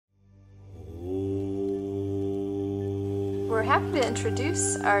We're happy to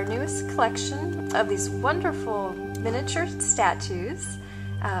introduce our newest collection of these wonderful miniature statues,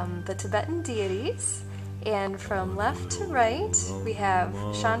 the Tibetan deities. And from left to right, we have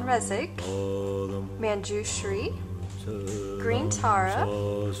Shanrezik, Manjushri, Green Tara,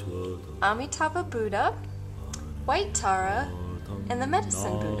 Amitabha Buddha, White Tara, and the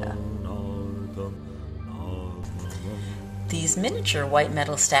Medicine Buddha. These miniature white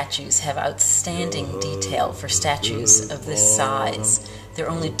metal statues have outstanding detail for statues of this size. They're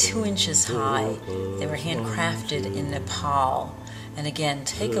only 2 inches high. They were handcrafted in Nepal. And again,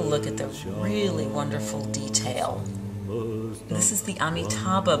 take a look at the really wonderful detail. This is the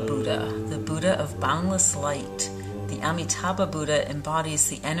Amitabha Buddha, the Buddha of boundless light. The Amitabha Buddha embodies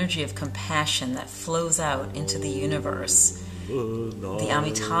the energy of compassion that flows out into the universe. The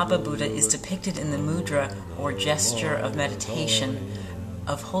Amitabha Buddha is depicted in the mudra, or gesture of meditation,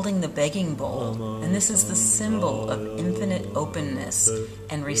 of holding the begging bowl, and this is the symbol of infinite openness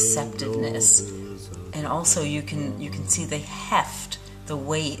and receptiveness. And also you can see the heft, the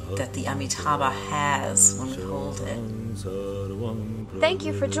weight that the Amitabha has when we hold it. Thank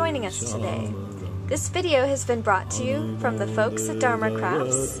you for joining us today. This video has been brought to you from the folks at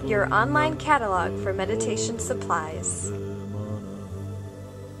DharmaCrafts, your online catalog for meditation supplies.